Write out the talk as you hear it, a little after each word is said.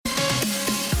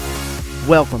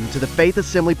Welcome to the Faith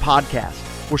Assembly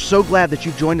Podcast. We're so glad that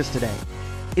you've joined us today.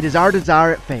 It is our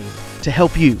desire at Faith to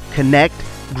help you connect,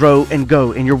 grow, and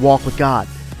go in your walk with God.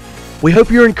 We hope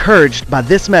you're encouraged by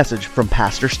this message from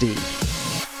Pastor Steve.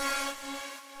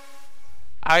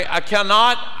 I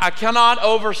cannot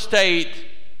overstate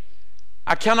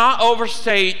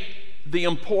the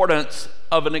importance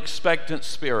of an expectant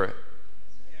spirit.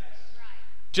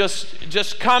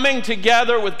 Just coming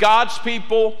together with God's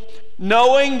people,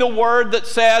 knowing the word that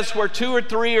says where two or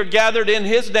three are gathered in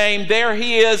His name, there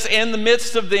He is in the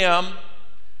midst of them.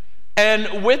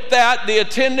 And with that, the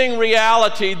attending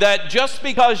reality that just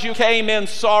because you came in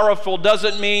sorrowful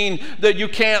doesn't mean that you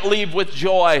can't leave with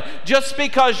joy. Just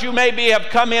because you maybe have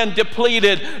come in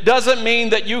depleted doesn't mean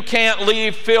that you can't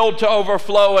leave filled to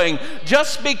overflowing.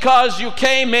 Just because you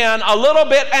came in a little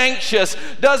bit anxious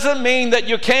doesn't mean that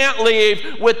you can't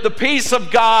leave with the peace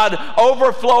of God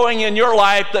overflowing in your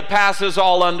life that passes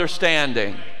all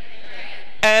understanding.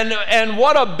 And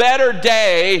what a better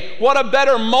day, what a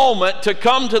better moment to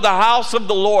come to the house of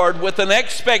the Lord with an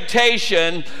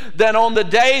expectation that on the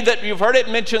day that you've heard it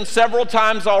mentioned several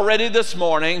times already this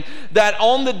morning, that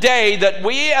on the day that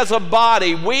we as a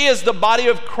body, we as the body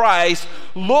of Christ,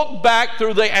 look back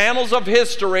through the annals of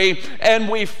history and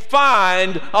we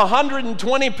find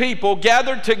 120 people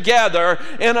gathered together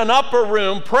in an upper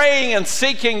room praying and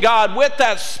seeking God with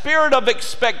that spirit of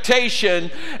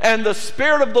expectation, and the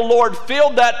Spirit of the Lord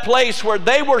filled that place where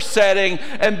they were sitting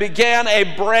and began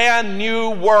a brand new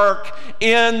work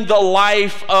in the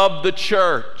life of the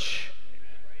church.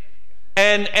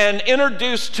 And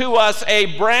introduced to us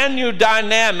a brand new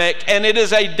dynamic, and it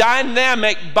is a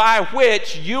dynamic by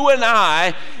which you and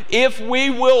I, if we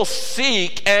will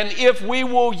seek and if we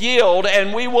will yield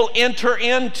and we will enter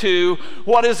into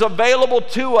what is available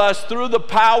to us through the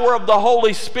power of the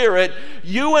Holy Spirit,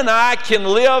 you and I can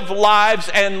live lives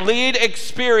and lead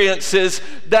experiences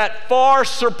that far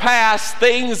surpass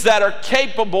things that are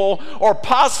capable or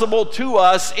possible to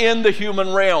us in the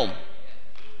human realm.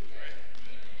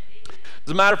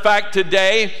 As a matter of fact,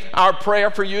 today, our prayer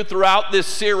for you throughout this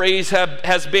series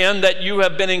has been that you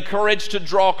have been encouraged to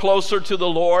draw closer to the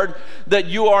Lord, that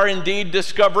you are indeed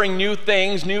discovering new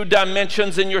things, new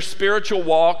dimensions in your spiritual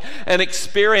walk, and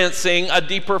experiencing a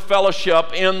deeper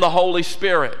fellowship in the Holy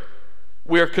Spirit.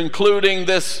 We're concluding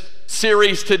this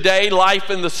series today, Life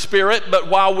in the Spirit, but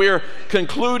while we're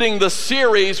concluding the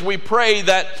series, we pray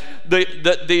that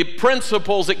the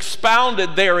principles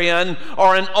expounded therein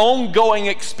are an ongoing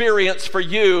experience for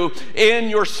you in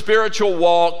your spiritual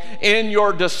walk, in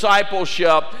your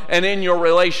discipleship, and in your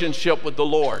relationship with the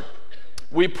Lord.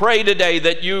 We pray today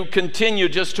that you continue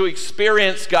just to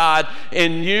experience God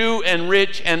in new and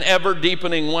rich and ever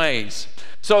deepening ways.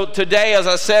 So today, as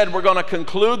I said, we're going to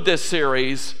conclude this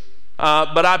series.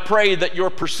 But I pray that your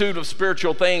pursuit of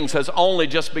spiritual things has only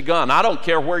just begun. I don't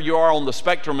care where you are on the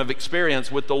spectrum of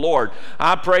experience with the Lord.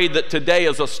 I pray that today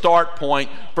is a start point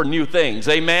for new things.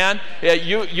 Amen?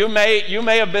 You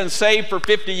may have been saved for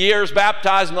 50 years,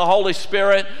 baptized in the Holy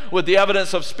Spirit with the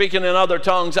evidence of speaking in other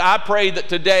tongues. I pray that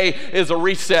today is a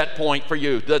reset point for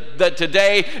you, that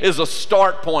today is a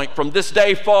start point. From this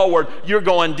day forward, you're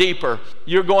going deeper.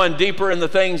 You're going deeper in the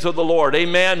things of the Lord.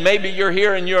 Amen? Maybe you're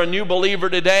here and you're a new believer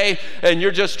today, and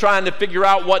you're just trying to figure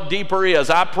out what deeper is.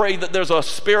 I pray that there's a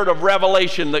spirit of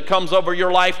revelation that comes over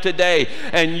your life today,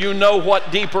 and you know what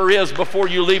deeper is before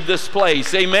you leave this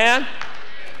place. Amen?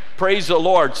 Praise the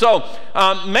Lord. So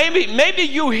maybe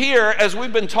you hear, as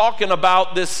we've been talking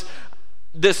about this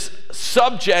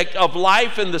subject of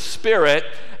life in the Spirit,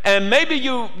 and maybe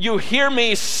you hear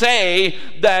me say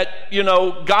that,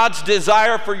 God's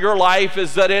desire for your life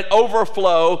is that it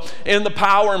overflow in the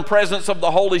power and presence of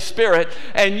the Holy Spirit.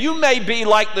 And you may be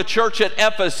like the church at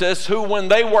Ephesus, who when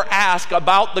they were asked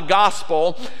about the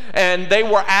gospel and they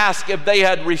were asked if they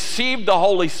had received the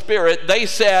Holy Spirit, they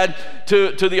said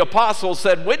to the apostles,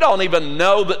 said, we don't even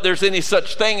know that there's any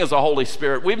such thing as a Holy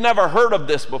Spirit. We've never heard of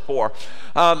this before.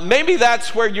 Maybe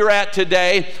that's where you're at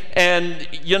today, and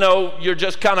you're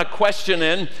just kind of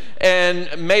questioning, and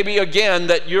maybe again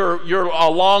that you're a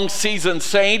long seasoned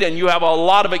saint and you have a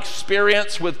lot of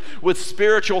experience with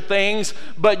spiritual things,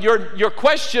 but your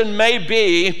question may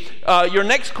be, your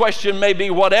next question may be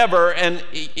whatever, and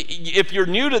if you're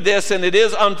new to this and it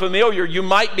is unfamiliar, you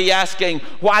might be asking,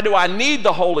 why do I need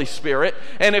the Holy Spirit?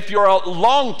 And if you're a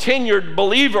long tenured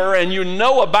believer and you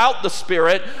know about the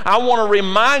Spirit, I want to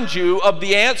remind you of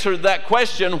the answer to that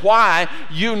question, why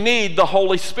you need the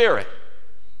Holy Spirit.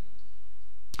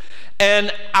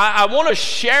 And I want to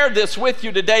share this with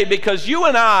you today because you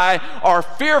and I are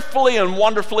fearfully and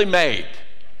wonderfully made.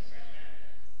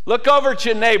 Look over at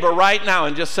your neighbor right now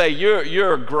and just say,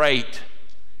 you're great.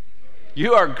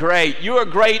 You are great. You are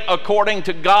great according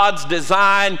to God's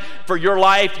design for your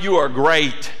life. You are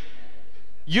great.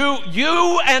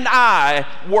 You and I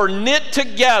were knit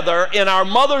together in our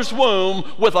mother's womb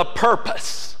with a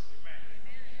purpose.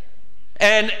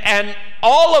 And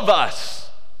all of us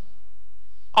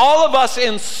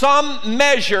in some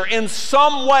measure, in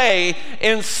some way,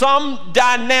 in some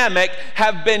dynamic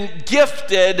have been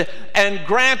gifted and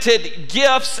granted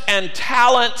gifts and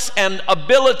talents and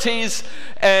abilities,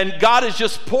 and God has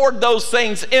just poured those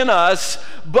things in us.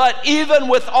 But even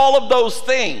with all of those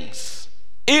things,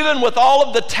 even with all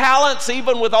of the talents,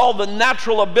 even with all the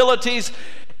natural abilities,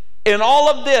 in all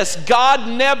of this, God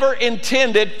never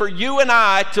intended for you and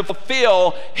I to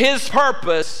fulfill His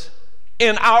purpose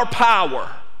in our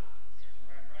power.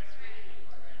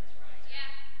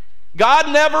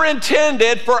 God never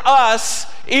intended for us,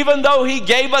 even though He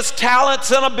gave us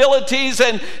talents and abilities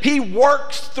and He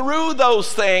works through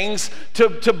those things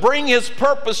to bring His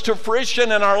purpose to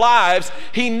fruition in our lives,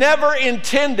 He never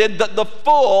intended that the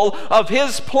full of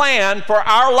His plan for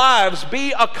our lives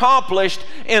be accomplished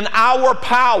in our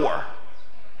power.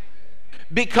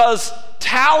 Because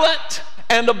talent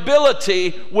and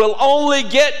ability will only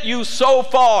get you so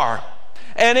far.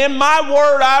 And in my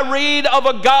word, I read of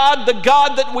a God, the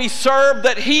God that we serve,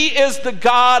 that He is the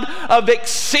God of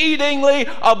exceedingly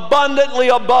abundantly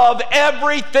above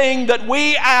everything that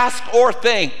we ask or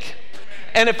think.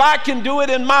 And if I can do it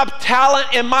in my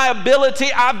talent, in my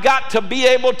ability, I've got to be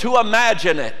able to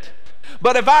imagine it.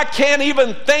 But if I can't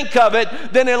even think of it,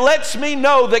 then it lets me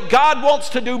know that God wants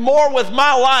to do more with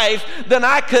my life than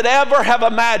I could ever have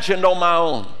imagined on my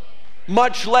own.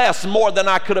 Much less more than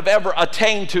I could have ever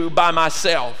attained to by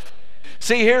myself.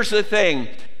 See, here's the thing.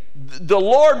 The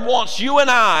Lord wants you and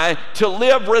I to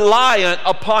live reliant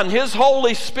upon His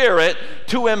Holy Spirit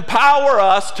to empower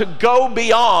us to go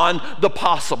beyond the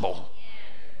possible.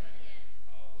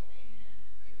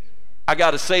 I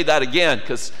got to say that again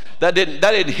because that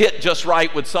didn't hit just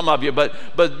right with some of you, but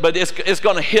it's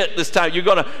going to hit this time. You're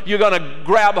going to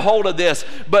grab hold of this.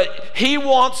 But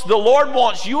the Lord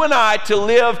wants you and I to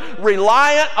live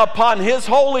reliant upon His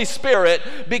Holy Spirit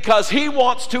because He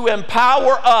wants to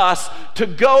empower us to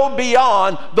go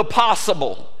beyond the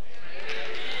possible.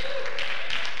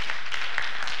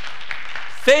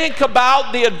 Think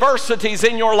about the adversities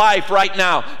in your life right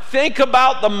now. Think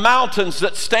about the mountains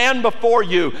that stand before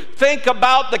you. Think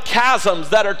about the chasms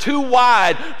that are too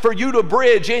wide for you to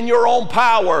bridge in your own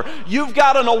power. You've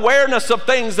got an awareness of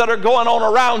things that are going on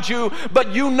around you, but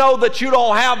you know that you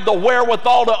don't have the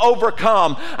wherewithal to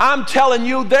overcome. I'm telling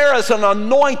you, there is an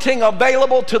anointing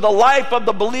available to the life of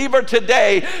the believer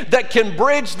today that can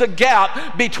bridge the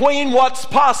gap between what's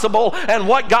possible and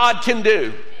what God can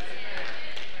do.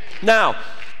 Now,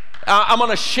 I'm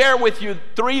going to share with you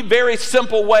 3 very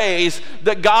simple ways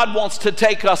that God wants to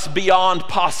take us beyond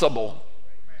possible.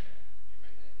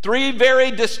 3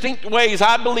 very distinct ways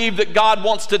I believe that God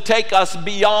wants to take us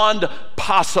beyond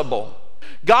possible.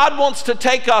 God wants to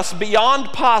take us beyond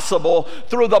possible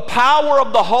through the power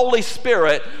of the Holy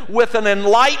Spirit with an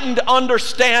enlightened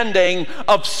understanding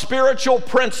of spiritual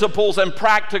principles and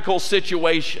practical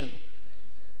situations.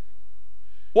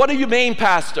 What do you mean,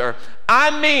 Pastor?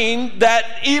 I mean that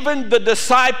even the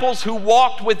disciples who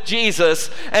walked with Jesus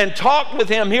and talked with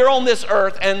Him here on this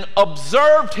earth and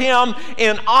observed Him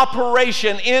in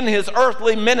operation in His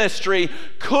earthly ministry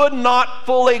could not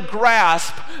fully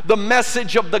grasp the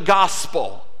message of the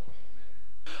gospel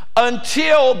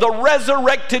until the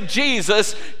resurrected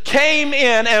Jesus came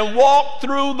in and walked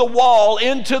through the wall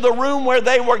into the room where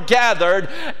they were gathered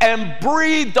and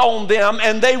breathed on them,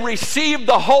 and they received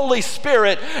the Holy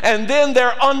Spirit, and then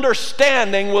their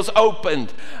understanding was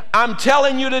opened. I'm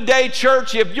telling you today,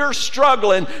 church, if you're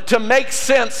struggling to make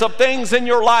sense of things in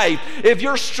your life, if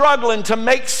you're struggling to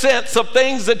make sense of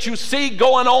things that you see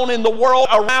going on in the world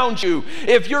around you,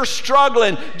 if you're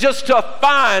struggling just to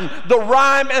find the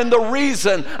rhyme and the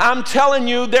reason, I'm telling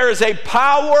you there is a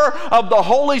power of the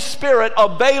Holy Spirit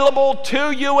available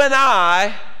to you and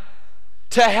I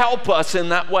to help us in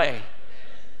that way.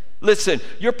 Listen,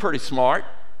 you're pretty smart.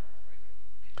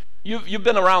 You've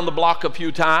been around the block a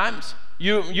few times.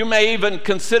 You may even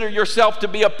consider yourself to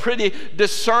be a pretty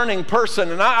discerning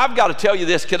person. And I've got to tell you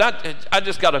this, kid. I had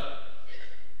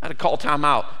to call time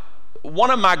out.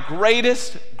 One of my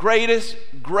greatest grievances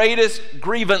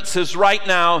right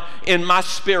now in my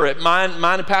spirit, mine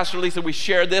and Pastor Lisa, we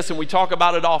share this and we talk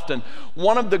about it often.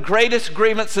 One of the greatest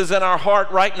grievances in our heart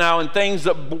right now and things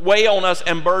that weigh on us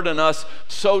and burden us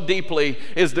so deeply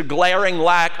is the glaring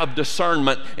lack of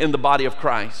discernment in the body of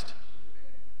Christ.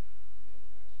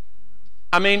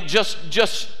 I mean,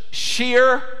 just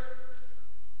sheer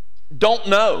don't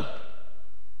know.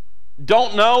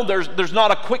 don't know. There's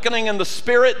not a quickening in the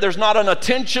Spirit. There's not an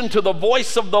attention to the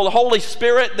voice of the Holy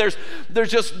Spirit.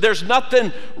 There's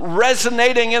nothing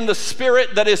resonating in the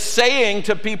Spirit that is saying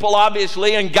to people,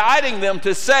 obviously, and guiding them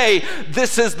to say,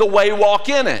 this is the way, walk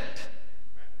in it.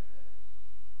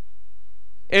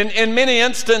 In many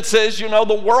instances,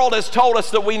 the world has told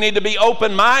us that we need to be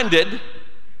open-minded.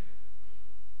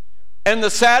 And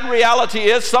the sad reality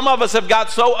is some of us have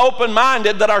got so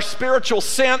open-minded that our spiritual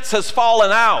sense has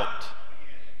fallen out.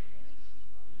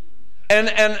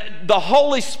 And the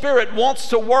Holy Spirit wants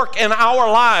to work in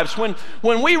our lives. When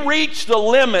we reach the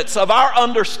limits of our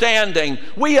understanding,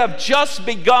 we have just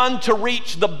begun to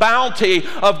reach the bounty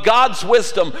of God's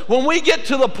wisdom. When we get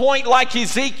to the point like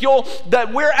Ezekiel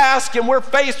that we're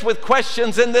faced with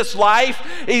questions in this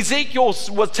life. Ezekiel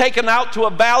was taken out to a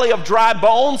valley of dry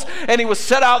bones, and he was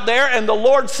set out there, and the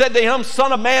Lord said to him,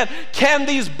 Son of man, can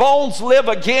these bones live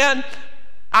again?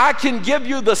 I can give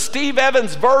you the Steve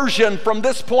Evans version from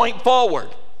this point forward.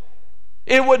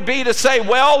 It would be to say,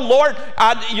 well, Lord,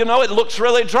 it looks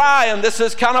really dry and this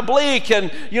is kind of bleak and,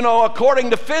 according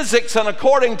to physics and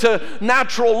according to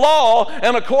natural law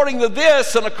and according to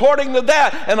this and according to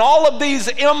that and all of these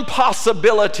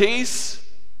impossibilities,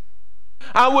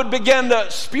 I would begin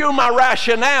to spew my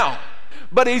rationale.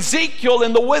 But Ezekiel,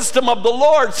 in the wisdom of the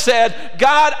Lord, said,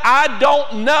 God, I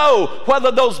don't know whether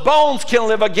those bones can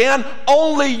live again.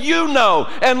 Only you know.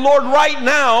 And Lord, right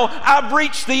now, I've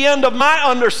reached the end of my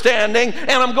understanding,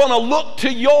 and I'm going to look to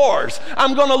yours.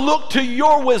 I'm going to look to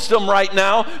your wisdom right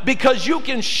now, because you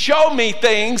can show me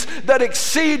things that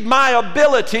exceed my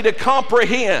ability to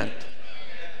comprehend.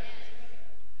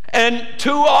 And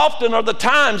too often are the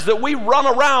times that we run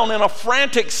around in a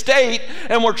frantic state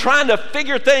and we're trying to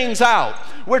figure things out.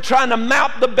 We're trying to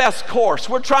map the best course.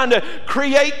 We're trying to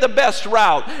create the best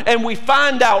route. And we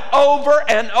find out over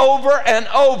and over and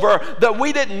over that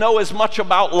we didn't know as much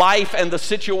about life and the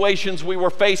situations we were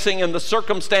facing and the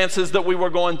circumstances that we were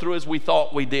going through as we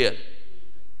thought we did.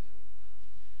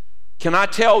 Can I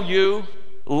tell you,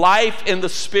 life in the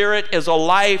Spirit is a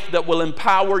life that will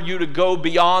empower you to go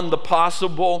beyond the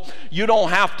possible. You don't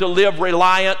have to live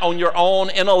reliant on your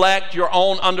own intellect, your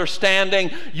own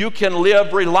understanding. You can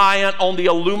live reliant on the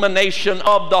illumination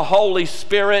of the Holy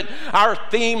Spirit. Our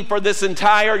theme for this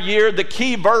entire year, the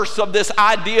key verse of this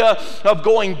idea of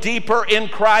going deeper in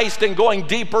Christ and going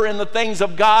deeper in the things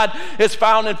of God, is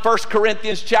found in 1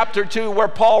 Corinthians chapter 2, where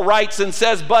Paul writes and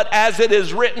says, but as it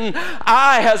is written,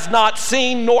 eye has not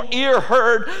seen nor ear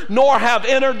heard, nor have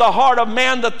entered the heart of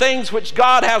man the things which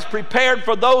God has prepared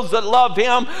for those that love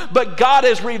him, but God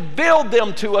has revealed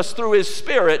them to us through his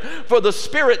Spirit, for the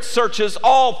Spirit searches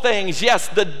all things, yes,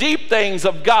 the deep things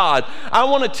of God. I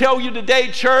want to tell you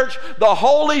today, church, the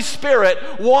Holy Spirit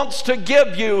wants to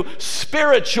give you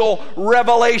spiritual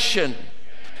revelation.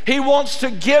 He wants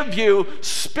to give you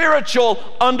spiritual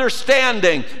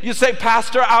understanding. You say,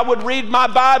 Pastor, I would read my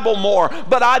Bible more,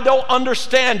 but I don't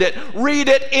understand it. Read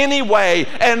it anyway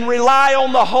and rely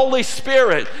on the Holy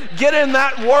Spirit. Get in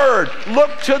that Word.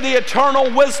 Look to the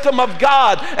eternal wisdom of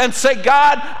God and say,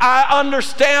 God, I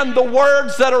understand the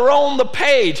words that are on the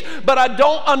page, but I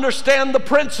don't understand the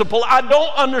principle. I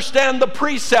don't understand the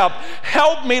precept.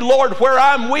 Help me, Lord, where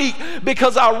I'm weak,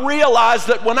 because I realize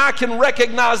that when I can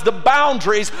recognize the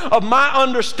boundaries of my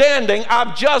understanding,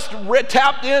 I've just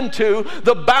tapped into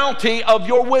the bounty of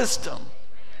your wisdom.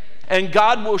 And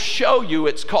God will show you.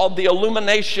 It's called the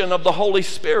illumination of the Holy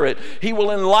Spirit. He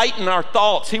will enlighten our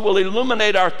thoughts. He will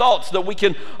illuminate our thoughts that we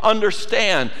can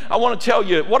understand. I want to tell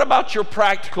you, what about your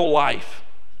practical life?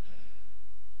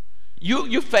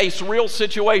 You face real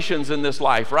situations in this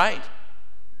life, right?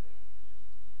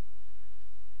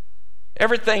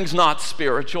 Everything's not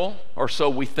spiritual, or so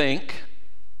we think.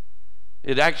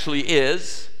 It actually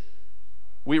is.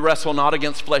 We wrestle not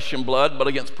against flesh and blood, but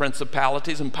against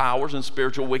principalities and powers and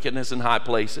spiritual wickedness in high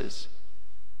places.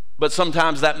 But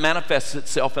sometimes that manifests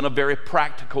itself in a very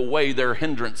practical way. There are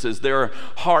hindrances, there are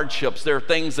hardships, there are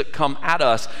things that come at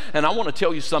us. And I want to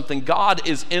tell you something. God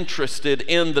is interested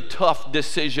in the tough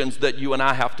decisions that you and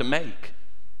I have to make.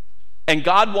 And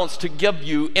God wants to give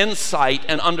you insight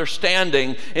and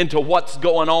understanding into what's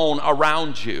going on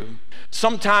around you.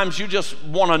 Sometimes you just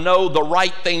want to know the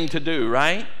right thing to do,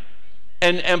 right?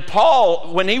 And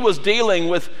Paul, when he was dealing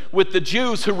with the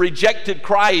Jews who rejected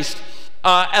Christ,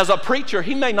 as a preacher,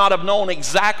 he may not have known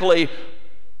exactly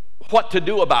what to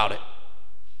do about it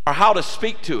or how to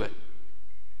speak to it.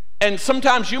 And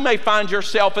sometimes you may find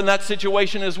yourself in that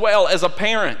situation as well. As a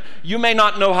parent, you may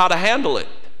not know how to handle it.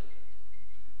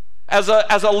 As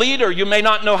a leader, you may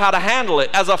not know how to handle it.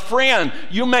 As a friend,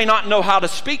 you may not know how to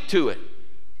speak to it.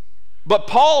 But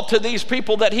Paul, to these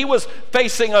people that he was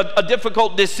facing a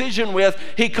difficult decision with,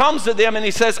 he comes to them and he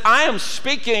says, I am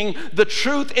speaking the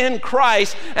truth in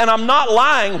Christ, and I'm not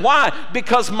lying. Why?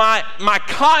 Because my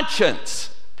conscience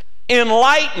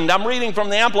enlightened, I'm reading from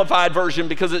the Amplified Version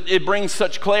because it brings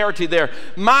such clarity there.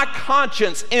 My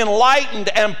conscience, enlightened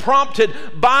and prompted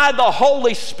by the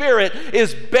Holy Spirit,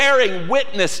 is bearing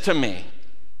witness to me.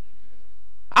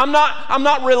 I'm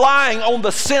not relying on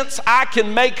the sense I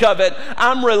can make of it.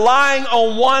 I'm relying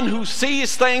on one who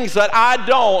sees things that I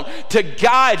don't to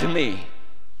guide me.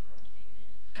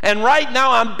 And right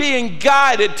now I'm being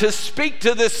guided to speak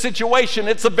to this situation.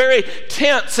 It's a very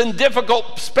tense and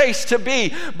difficult space to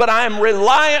be, but I am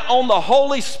reliant on the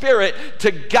Holy Spirit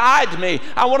to guide me.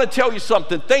 I want to tell you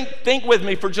something. Think with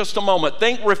me for just a moment.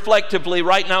 Think reflectively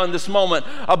right now in this moment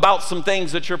about some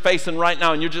things that you're facing right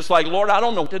now, and you're just like, Lord, I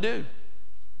don't know what to do.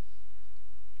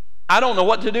 I don't know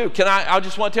what to do. I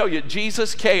just want to tell you,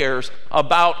 Jesus cares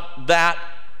about that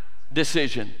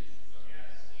decision.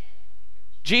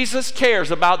 Jesus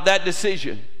cares about that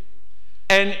decision.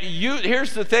 And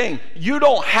here's the thing, you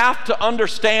don't have to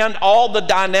understand all the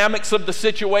dynamics of the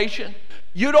situation.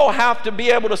 You don't have to be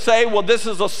able to say, well, this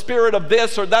is a spirit of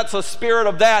this or that's a spirit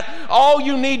of that. All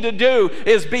you need to do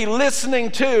is be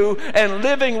listening to and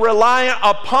living reliant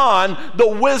upon the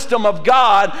wisdom of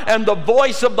God and the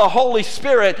voice of the Holy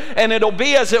Spirit. And it'll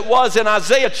be as it was in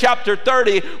Isaiah chapter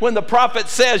 30 when the prophet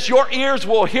says, your ears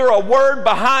will hear a word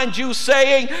behind you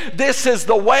saying, this is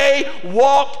the way,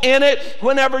 walk in it.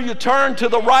 Whenever you turn to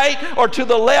the right or to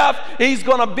the left, he's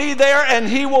going to be there and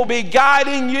he will be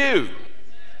guiding you.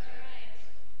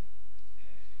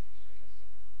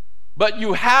 But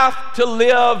you have to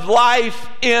live life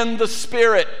in the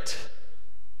Spirit.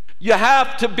 You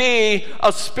have to be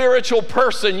a spiritual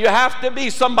person. You have to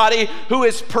be somebody who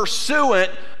is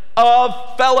pursuant of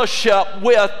fellowship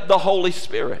with the Holy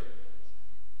Spirit.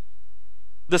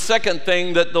 The second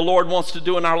thing that the Lord wants to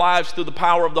do in our lives through the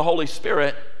power of the Holy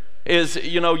Spirit is,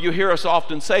 you hear us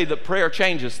often say that prayer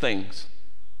changes things.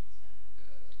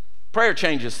 Prayer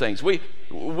changes things. We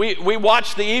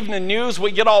watch the evening news,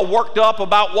 we get all worked up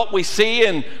about what we see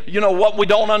and what we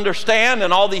don't understand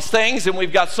and all these things, and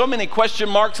we've got so many question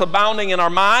marks abounding in our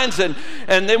minds, and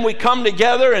then we come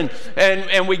together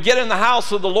and we get in the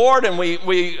house of the Lord and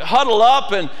we huddle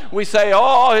up and we say,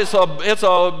 oh, it's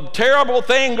a terrible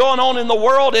thing going on in the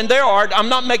world, and I'm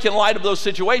not making light of those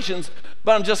situations,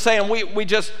 but I'm just saying we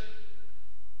just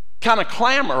kind of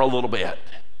clamor a little bit.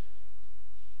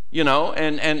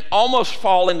 And almost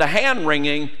fall into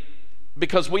hand-wringing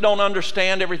because we don't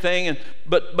understand everything.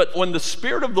 But when the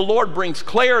Spirit of the Lord brings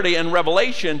clarity and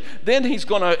revelation, then He's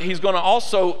gonna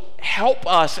also help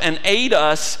us and aid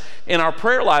us in our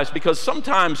prayer lives, because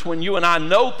sometimes when you and I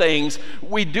know things,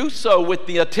 we do so with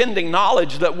the attending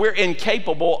knowledge that we're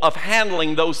incapable of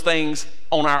handling those things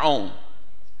on our own.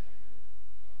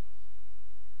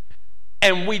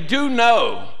 And we do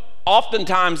know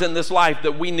oftentimes in this life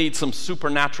that we need some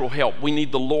supernatural help. We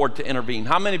need the Lord to intervene.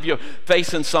 How many of you are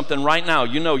facing something right now?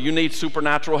 You need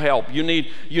supernatural help. You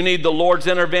need the Lord's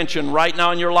intervention right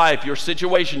now in your life, your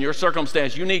situation, your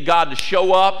circumstance. You need God to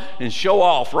show up and show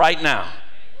off right now.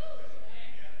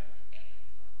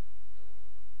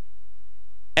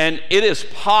 And it is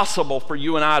possible for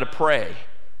you and I to pray.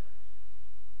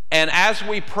 And as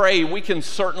we pray, we can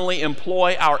certainly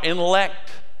employ our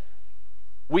intellect.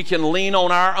 We can lean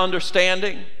on our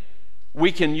understanding.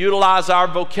 We can utilize our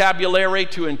vocabulary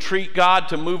to entreat God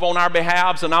to move on our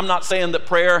behalves. And I'm not saying that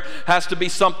prayer has to be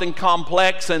something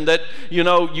complex and that,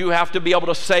 you have to be able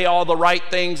to say all the right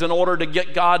things in order to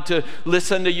get God to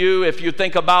listen to you. If you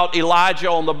think about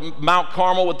Elijah on the Mount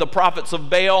Carmel with the prophets of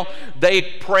Baal, they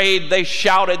prayed, they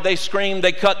shouted, they screamed,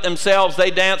 they cut themselves,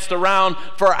 they danced around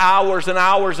for hours and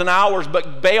hours and hours,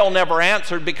 but Baal never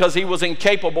answered because he was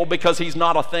incapable, because he's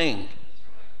not a thing.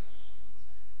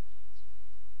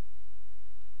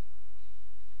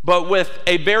 But with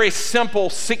a very simple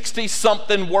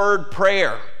 60-something word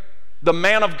prayer, the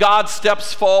man of God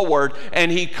steps forward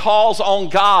and he calls on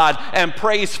God and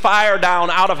prays fire down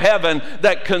out of heaven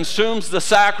that consumes the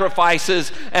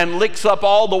sacrifices and licks up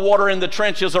all the water in the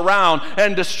trenches around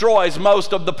and destroys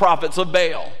most of the prophets of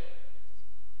Baal.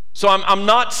 So I'm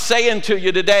not saying to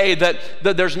you today that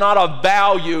there's not a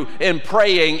value in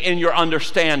praying in your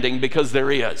understanding, because there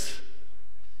is.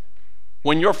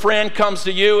 When your friend comes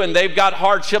to you and they've got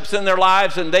hardships in their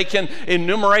lives and they can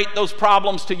enumerate those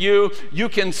problems to you, you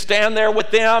can stand there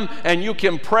with them and you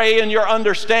can pray in your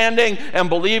understanding and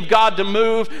believe God to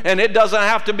move. And it doesn't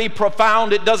have to be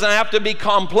profound. It doesn't have to be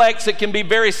complex. It can be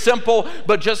very simple,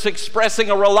 but just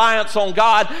expressing a reliance on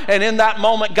God. And in that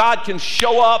moment, God can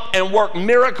show up and work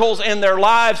miracles in their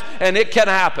lives, and it can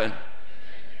happen.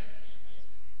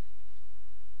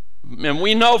 And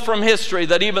we know from history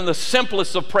that even the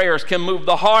simplest of prayers can move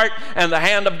the heart and the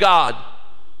hand of God.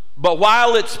 But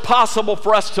while it's possible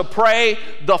for us to pray,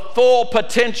 the full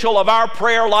potential of our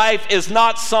prayer life is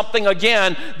not something,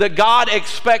 again, that God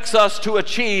expects us to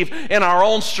achieve in our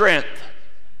own strength.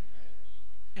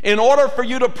 In order for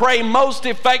you to pray most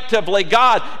effectively,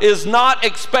 God is not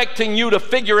expecting you to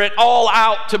figure it all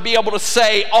out to be able to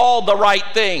say all the right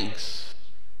things.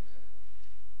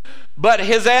 But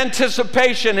his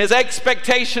anticipation, his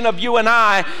expectation of you and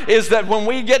I is that when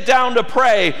we get down to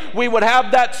pray, we would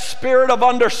have that spirit of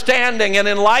understanding and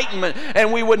enlightenment,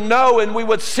 and we would know and we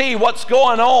would see what's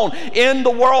going on in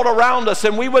the world around us,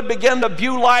 and we would begin to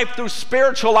view life through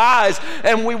spiritual eyes,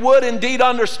 and we would indeed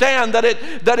understand that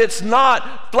it's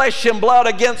not flesh and blood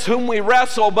against whom we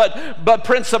wrestle, but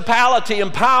principality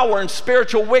and power and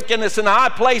spiritual wickedness in high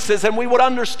places, and we would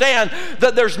understand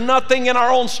that there's nothing in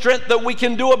our own strength that we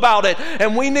can do about it,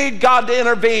 and we need God to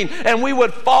intervene, and we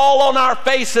would fall on our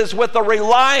faces with a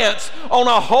reliance on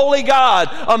a holy God,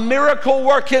 a miracle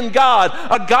working God,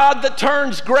 a God that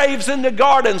turns graves into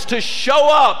gardens, to show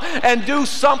up and do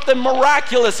something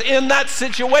miraculous in that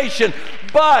situation.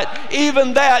 But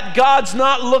even that, God's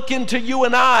not looking to you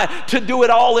and I to do it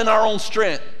all in our own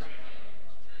strength.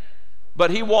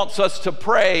 But he wants us to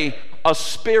pray a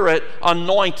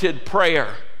spirit-anointed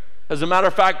prayer. As a matter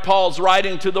of fact, Paul's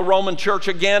writing to the Roman church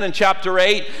again in chapter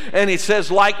 8, and he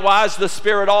says, likewise, the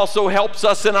Spirit also helps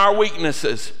us in our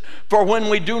weaknesses. For when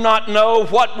we do not know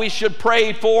what we should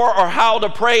pray for or how to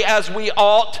pray as we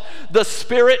ought, the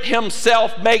Spirit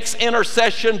himself makes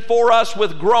intercession for us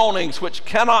with groanings which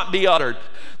cannot be uttered.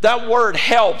 That word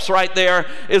helps right there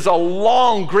is a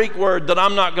long Greek word that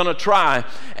I'm not going to try,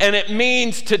 and it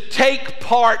means to take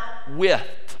part with.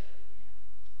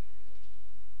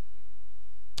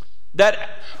 That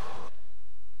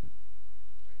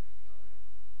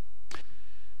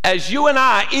as you and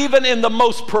I, even in the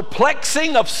most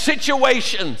perplexing of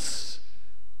situations,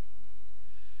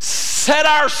 set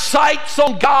our sights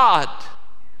on God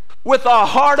with a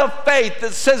heart of faith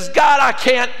that says, God, I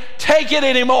can't take it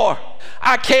anymore.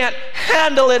 I can't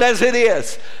handle it as it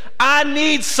is. I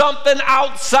need something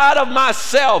outside of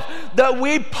myself. That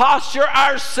we posture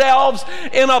ourselves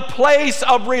in a place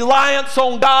of reliance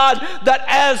on God, that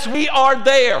as we are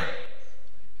there,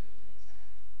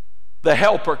 the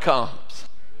helper comes.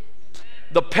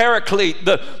 The paraclete,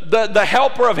 the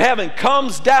helper of heaven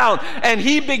comes down, and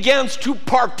he begins to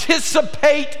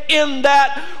participate in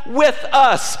that with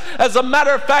us. As a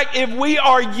matter of fact, if we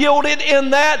are yielded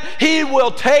in that, he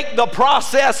will take the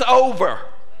process over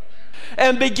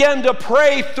and begin to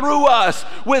pray through us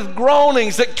with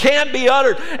groanings that can't be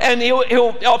uttered. And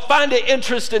I'll find it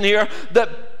interesting here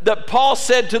that Paul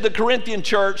said to the Corinthian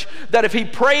church that if he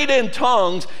prayed in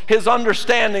tongues, his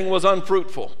understanding was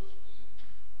unfruitful.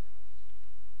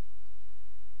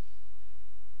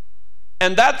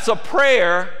 And that's a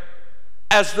prayer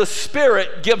as the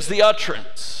Spirit gives the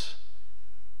utterance.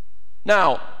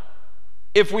 Now,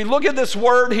 if we look at this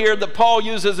word here that Paul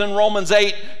uses in Romans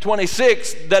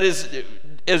 8:26, that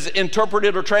is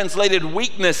interpreted or translated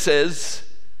weaknesses,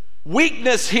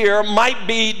 weakness here might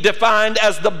be defined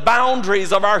as the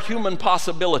boundaries of our human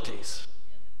possibilities.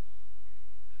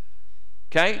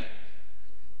 Okay?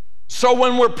 So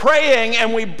when we're praying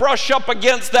and we brush up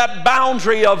against that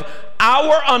boundary of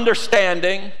our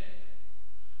understanding,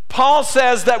 Paul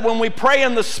says that when we pray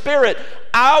in the Spirit,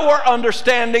 our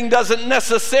understanding doesn't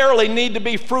necessarily need to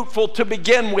be fruitful to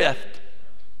begin with.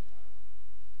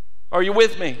 Are you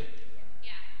with me?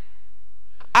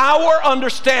 Our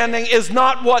understanding is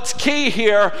not what's key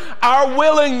here. Our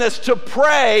willingness to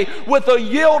pray with a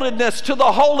yieldedness to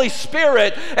the Holy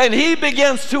Spirit, and he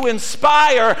begins to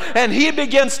inspire and he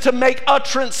begins to make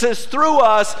utterances through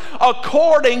us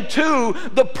according to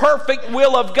the perfect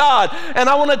will of God. And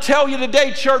I want to tell you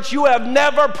today, church, you have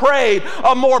never prayed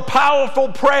a more powerful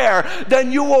prayer than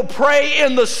you will pray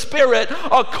in the Spirit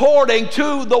according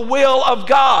to the will of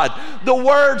God. The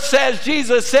Word says,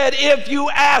 Jesus said, if you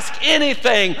ask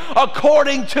anything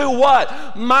according to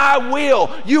what? My will,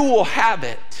 you will have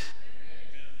it.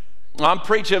 I'm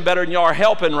preaching better than y'all are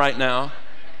helping right now.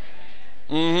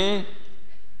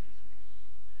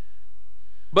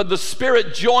 But the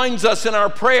Spirit joins us in our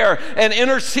prayer and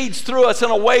intercedes through us in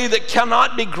a way that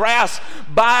cannot be grasped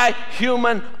by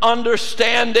human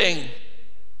understanding.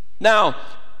 Now,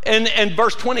 in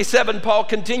verse 27, Paul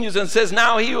continues and says,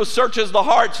 now he who searches the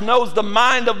hearts knows the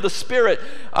mind of the Spirit,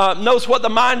 knows what the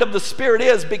mind of the Spirit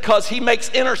is, because he makes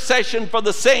intercession for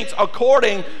the saints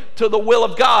according to the will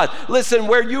of God. Listen,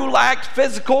 where you lack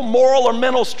physical, moral, or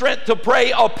mental strength to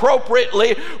pray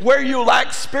appropriately, where you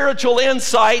lack spiritual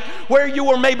insight, where you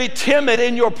were maybe timid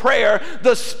in your prayer,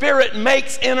 the Spirit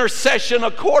makes intercession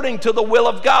according to the will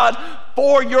of God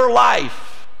for your life.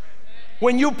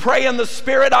 When you pray in the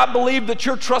Spirit, I believe that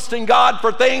you're trusting God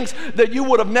for things that you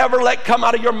would have never let come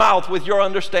out of your mouth with your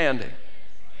understanding.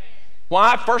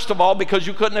 Why? First of all, because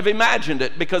you couldn't have imagined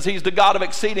it, because He's the God of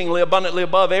exceedingly abundantly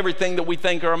above everything that we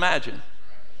think or imagine.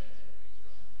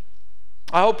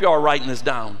 I hope you are writing this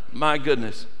down. My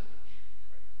goodness.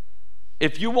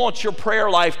 If you want your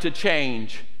prayer life to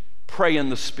change, pray in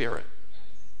the Spirit.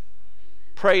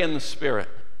 Pray in the Spirit.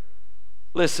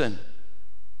 Listen.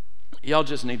 Y'all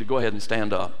just need to go ahead and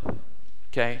stand up,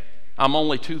 okay? I'm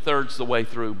only 2/3 the way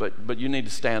through, but you need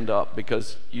to stand up,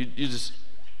 because you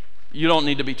don't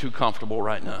need to be too comfortable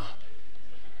right now,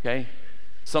 okay?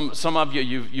 Some of you,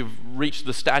 you've reached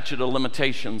the statute of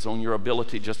limitations on your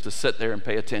ability just to sit there and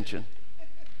pay attention.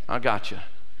 I got you.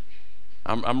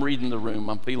 I'm reading the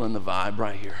room. I'm feeling the vibe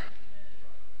right here.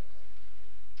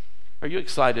 Are you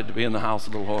excited to be in the house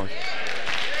of the Lord?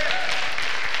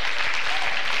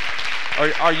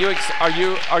 Are you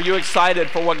excited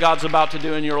for what God's about to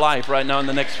do in your life right now in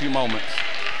the next few moments?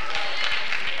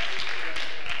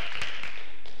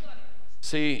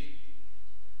 See,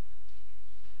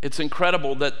 it's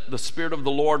incredible that the Spirit of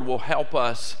the Lord will help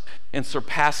us in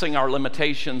surpassing our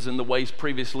limitations in the ways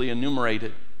previously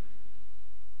enumerated.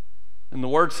 And the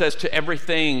Word says, to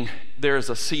everything there is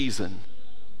a season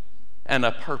and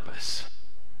a purpose.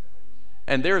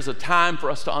 And there is a time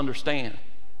for us to understand.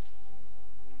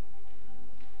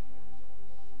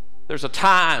 There's a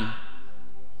time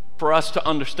for us to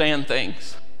understand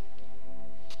things.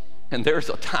 And there's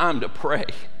a time to pray.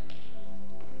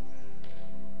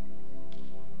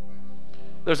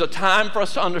 There's a time for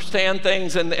us to understand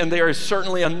things, and there is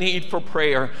certainly a need for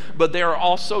prayer. But there are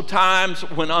also times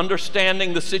when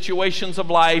understanding the situations of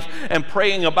life and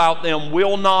praying about them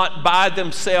will not by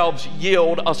themselves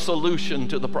yield a solution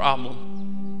to the problem.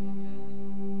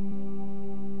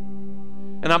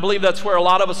 And I believe that's where a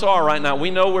lot of us are right now.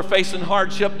 We know we're facing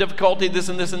hardship, difficulty, this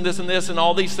and this and this and this and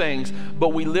all these things, but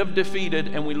we live defeated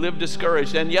and we live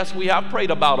discouraged. And yes, we have prayed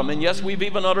about them. And yes, we've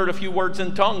even uttered a few words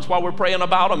in tongues while we're praying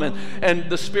about them. And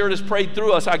the Spirit has prayed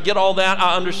through us. I get all that.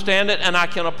 I understand it, and I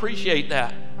can appreciate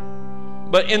that.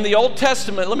 But in the Old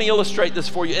Testament, let me illustrate this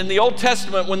for you. In the Old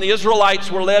Testament, when the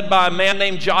Israelites were led by a man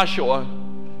named Joshua,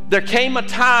 there came a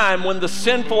time when the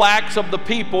sinful acts of the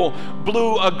people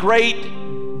blew a great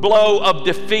blow of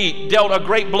defeat, dealt a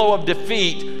great blow of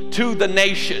defeat to the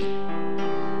nation.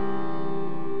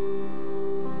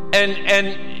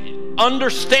 And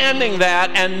understanding that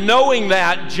and knowing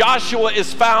that, Joshua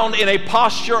is found in a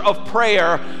posture of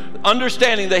prayer,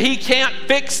 understanding that he can't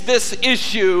fix this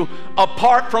issue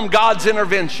apart from God's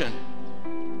intervention.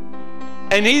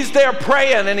 And he's there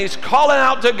praying, and he's calling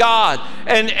out to God,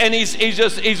 and he's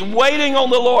waiting on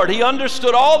the Lord. He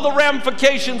understood all the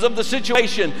ramifications of the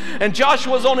situation, and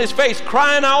Joshua's on his face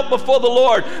crying out before the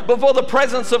Lord, before the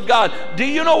presence of God. Do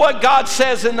you know what God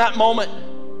says in that moment?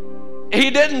 He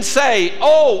didn't say,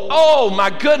 oh my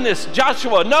goodness,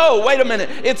 Joshua, no, wait a minute.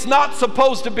 It's not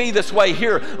supposed to be this way.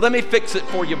 Here, let me fix it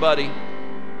for you, buddy.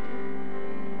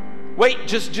 Wait,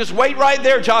 just wait right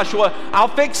there, Joshua. I'll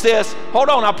fix this. Hold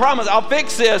on, I promise, I'll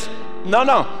fix this.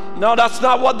 No, that's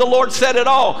not what the Lord said at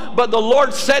all. But the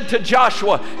Lord said to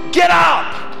Joshua, get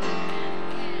up.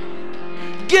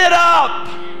 Get up.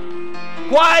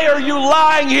 Why are you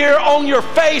lying here on your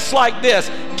face like this?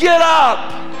 Get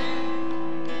up.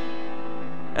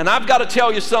 And I've got to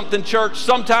tell you something, church.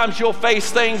 Sometimes you'll face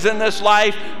things in this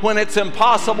life when it's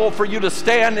impossible for you to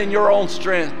stand in your own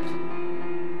strength.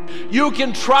 You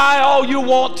can try all you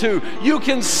want to. You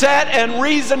can sit and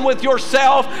reason with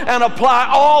yourself and apply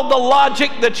all the logic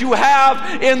that you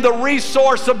have in the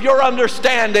resource of your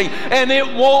understanding, and it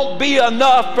won't be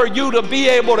enough for you to be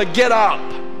able to get up.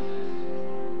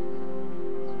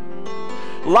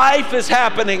 Life is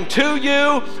happening to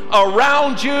you,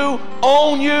 around you,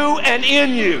 on you, and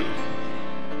in you.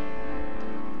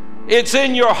 It's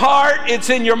in your heart, it's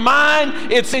in your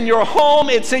mind, it's in your home,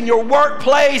 it's in your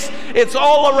workplace, it's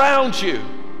all around you.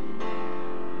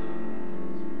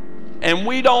 And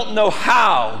we don't know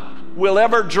how we'll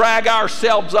ever drag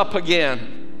ourselves up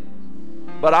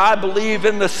again. But I believe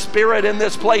in the Spirit in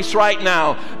this place right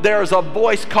now. There's a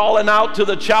voice calling out to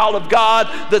the child of God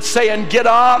that's saying, get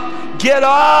up, get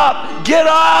up, get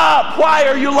up. Why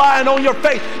are you lying on your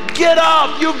face? Get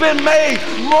up. You've been made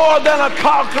more than a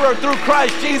conqueror through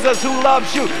Christ Jesus who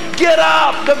loves you. Get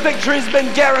up. The victory's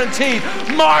been guaranteed.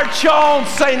 March on,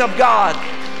 saint of God.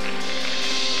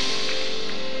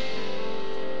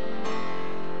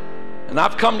 And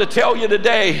I've come to tell you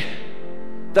today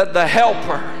that the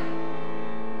Helper,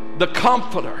 the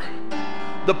Comforter,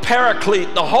 the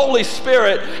Paraclete, the Holy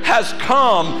Spirit has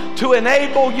come to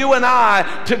enable you and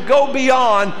I to go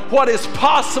beyond what is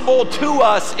possible to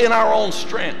us in our own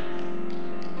strength.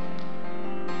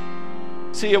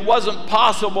 See, it wasn't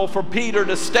possible for Peter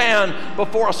to stand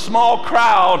before a small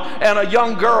crowd and a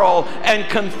young girl and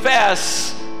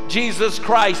confess Jesus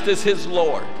Christ as his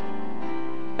Lord.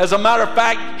 As a matter of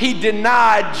fact, he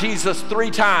denied Jesus 3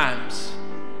 times.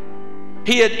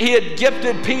 He had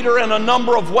gifted Peter in a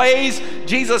number of ways.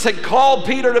 Jesus had called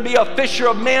Peter to be a fisher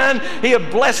of men. He had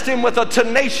blessed him with a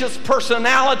tenacious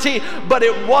personality, but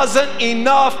it wasn't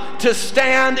enough to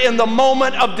stand in the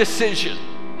moment of decision.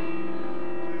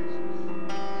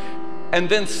 And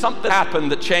then something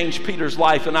happened that changed Peter's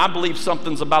life, and I believe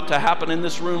something's about to happen in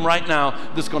this room right now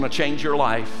that's going to change your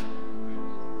life.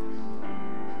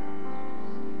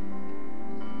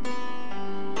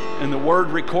 And the Word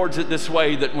records it this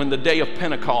way, that when the day of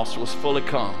Pentecost was fully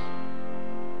come,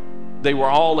 they were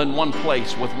all in one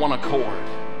place with one accord.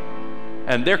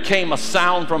 And there came a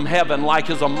sound from heaven like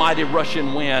as a mighty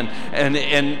rushing wind, and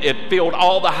it filled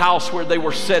all the house where they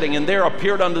were sitting. And there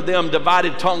appeared unto them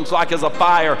divided tongues like as a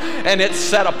fire, and it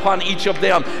set upon each of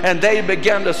them. And they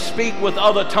began to speak with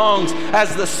other tongues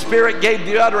as the Spirit gave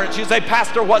the utterance. You say,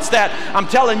 Pastor, what's that? I'm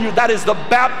telling you, that is the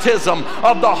baptism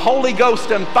of the Holy Ghost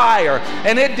and fire.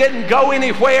 And it didn't go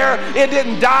anywhere. It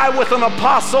didn't die with an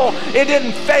apostle. It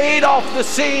didn't fade off the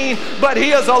scene. But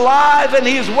he is alive and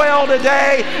he's well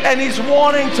today, and he's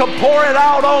wanting to pour it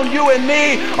out on you and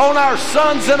me, on our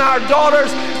sons and our daughters.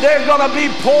 They're going to be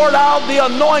poured out, the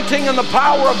anointing and the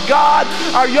power of God.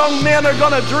 Our young men are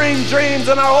going to dream dreams,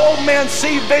 and our old men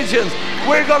see visions.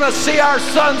 We're going to see our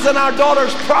sons and our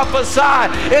daughters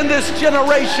prophesy in this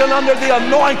generation under the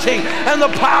anointing and the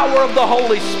power of the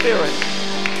Holy Spirit.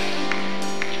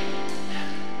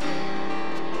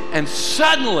 And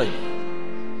suddenly,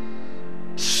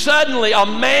 a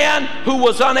man who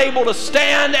was unable to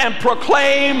stand and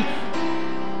proclaim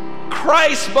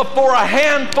Christ before a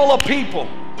handful of people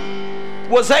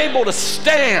was able to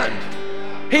stand.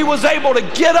 He was able to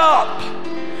get up.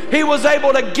 He was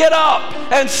able to get up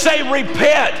and say,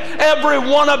 repent, every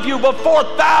one of you, before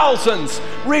thousands.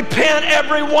 Repent,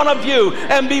 every one of you,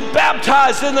 and be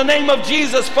baptized in the name of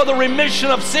Jesus for the remission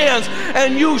of sins,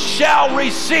 and you shall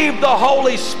receive the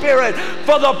Holy Spirit.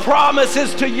 For the promise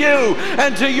is to you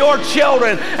and to your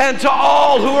children and to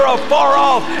all who are afar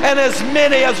off, and as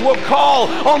many as will call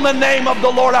on the name of the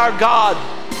Lord our God.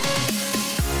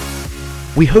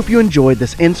 We hope you enjoyed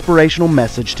this inspirational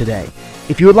message today.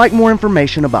 If you would like more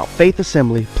information about Faith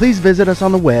Assembly, please visit us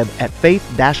on the web at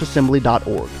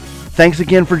faith-assembly.org. Thanks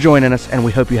again for joining us, and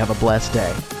we hope you have a blessed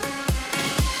day.